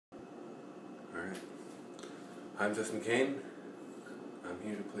Alright. I'm just Mccain. I'm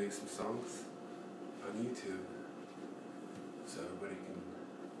here to play some songs on YouTube so everybody can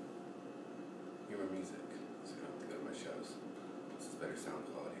hear my music, so you don't have to go to my shows. This is better sound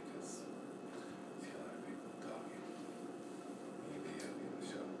quality because I see a lot of people talking. Maybe I'll be on the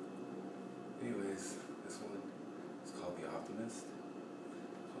show. Anyways, this one is called The Optimist.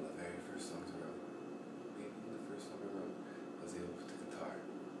 It's one of the very first songs I wrote. Maybe the first song I wrote. I was able to put the guitar.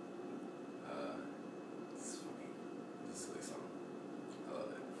 It's funny. It's a silly song. I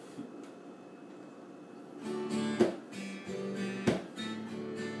love it.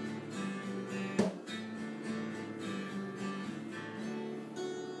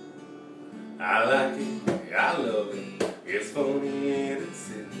 I like it, I love it, it's funny and it's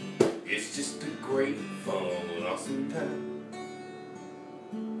silly, it's just a great fun, awesome time.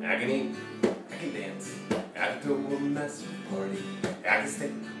 I can eat, I can dance, I can throw a massive party, I can stay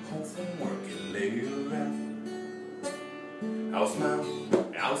home from work and lay around. I'll smile,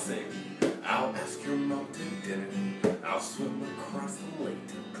 I'll sing, I'll ask your mom to dinner, I'll swim across the lake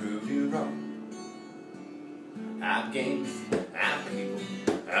to prove you wrong. I have games, I have people,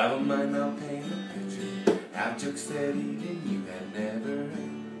 I have a mind, I'll paint a picture, I have jokes that even you have never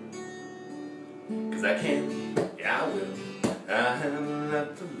heard. Cause I can, yeah I will, I have a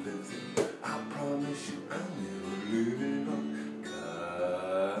lot to live through, I promise you I'll never live it on.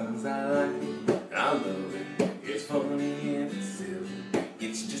 Cause I like it, I love it, it's funny and it's silly,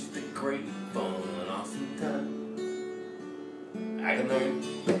 it's just a great fun, awesome time. I can learn,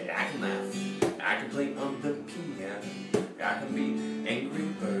 I can laugh, I can play on the piano, I can be Angry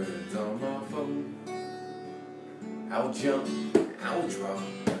Birds on my phone. I'll jump, I'll draw,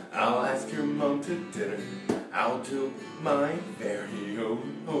 I'll ask your mom to dinner, I'll do my very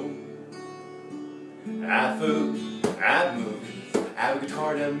own home. I have food, I have movies, I have a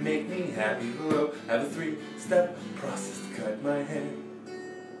guitar to make me happy, hello, I have a 3-step process to cut my hair.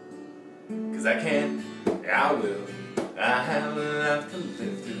 Cause I can, I will, I have a life to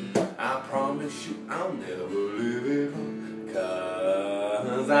live through, I promise you I'll never live it wrong.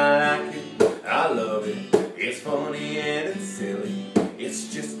 Cause I like it, I love it, it's funny and it's silly,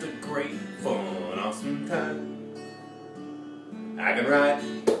 it's just a great fun, awesome time. I can ride,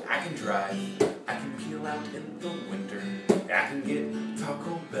 I can drive, I can peel out in the winter, I can get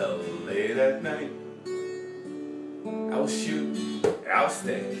Taco Bell late at night. I'll shoot, I'll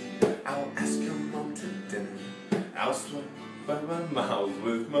stay, I'll ask your mom to dinner, I'll sweat by my mouth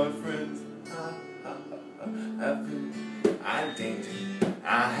with my friends. I have food, I'm dainty,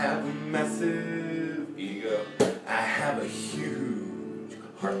 I have a massive ego, I have a huge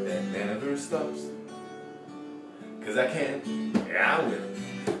heart that never stops. Cause I can, yeah I will,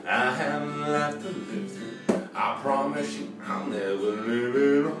 I have a life to live through, I promise you I'll never live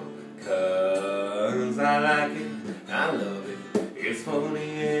it wrong. Cause I like it, I love it, it's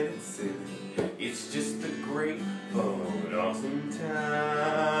funny and it's silly, it's just a great fun, awesome time.